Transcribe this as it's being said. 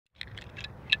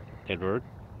Edward,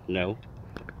 no.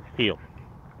 Heel.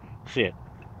 Sit.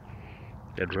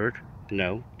 Edward,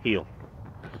 no. Heel.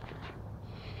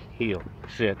 Heel.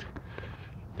 Sit.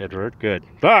 Edward, good.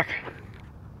 Back!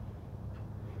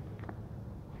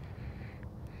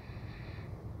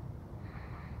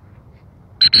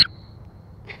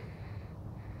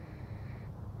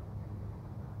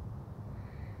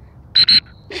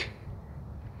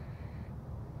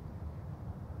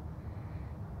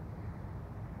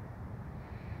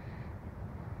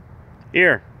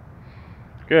 Here.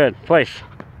 Good. Place.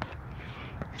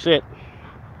 Sit.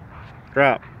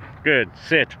 Drop. Good.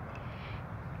 Sit.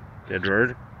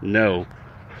 Edward, no.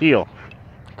 Heel.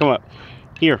 Come up.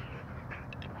 Here.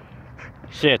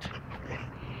 Sit.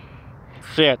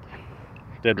 Sit.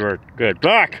 Edward, good.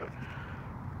 Back!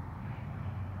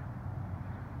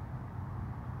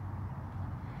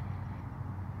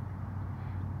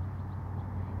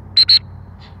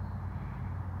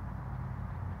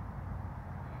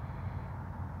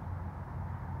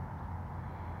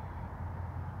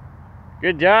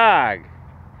 Good dog.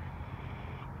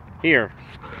 Here.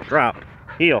 Drop.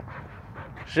 Heel.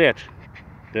 Sit.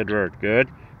 Edward, good.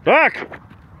 Back!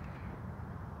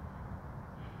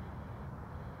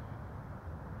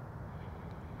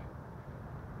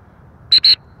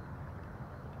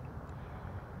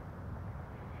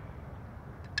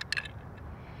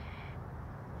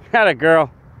 Atta girl.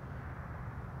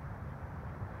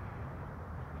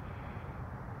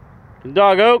 Good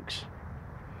dog, Oaks.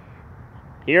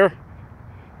 Here.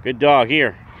 Good dog,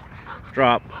 here.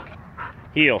 Drop.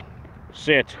 Heel.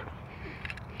 Sit.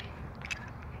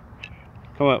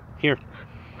 Come up. Here.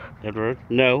 Edward,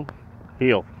 no.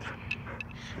 Heel.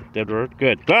 Edward,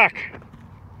 good. Back!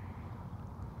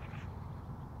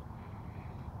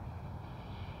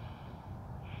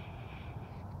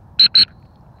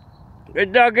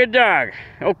 Good dog, good dog.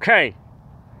 Okay.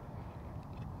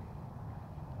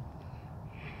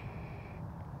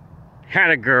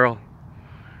 Atta girl.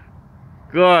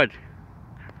 Good.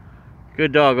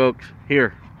 Good dog, Oaks.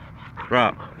 Here.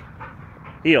 Drop.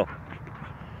 Heel.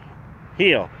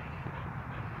 Heel.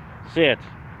 Sit.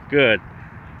 Good.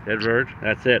 Edward,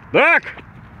 that's it. Back!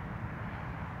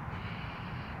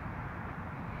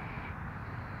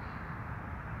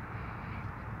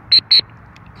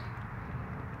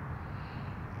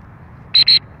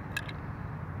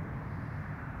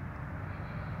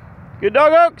 Good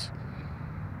dog, Oaks.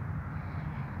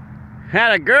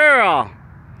 Atta girl.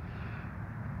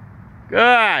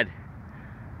 Good.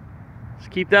 Let's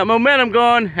keep that momentum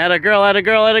going. Atta girl, atta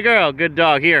girl, atta girl. Good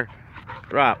dog. Here.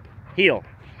 Drop. Heel.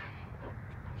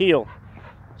 Heel.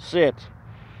 Sit.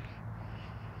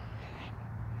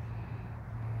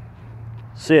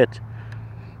 Sit.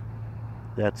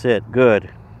 That's it.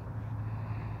 Good.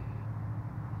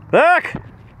 Back!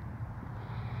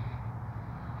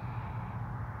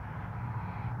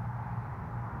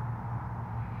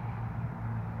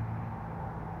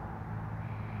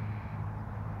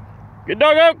 Good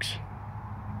dog, Oaks.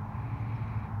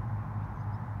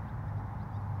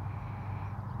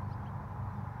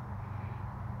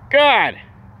 Good.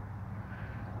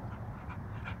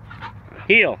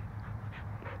 Heel.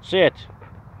 Sit.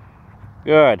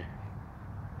 Good.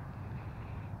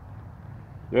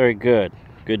 Very good.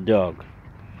 Good dog.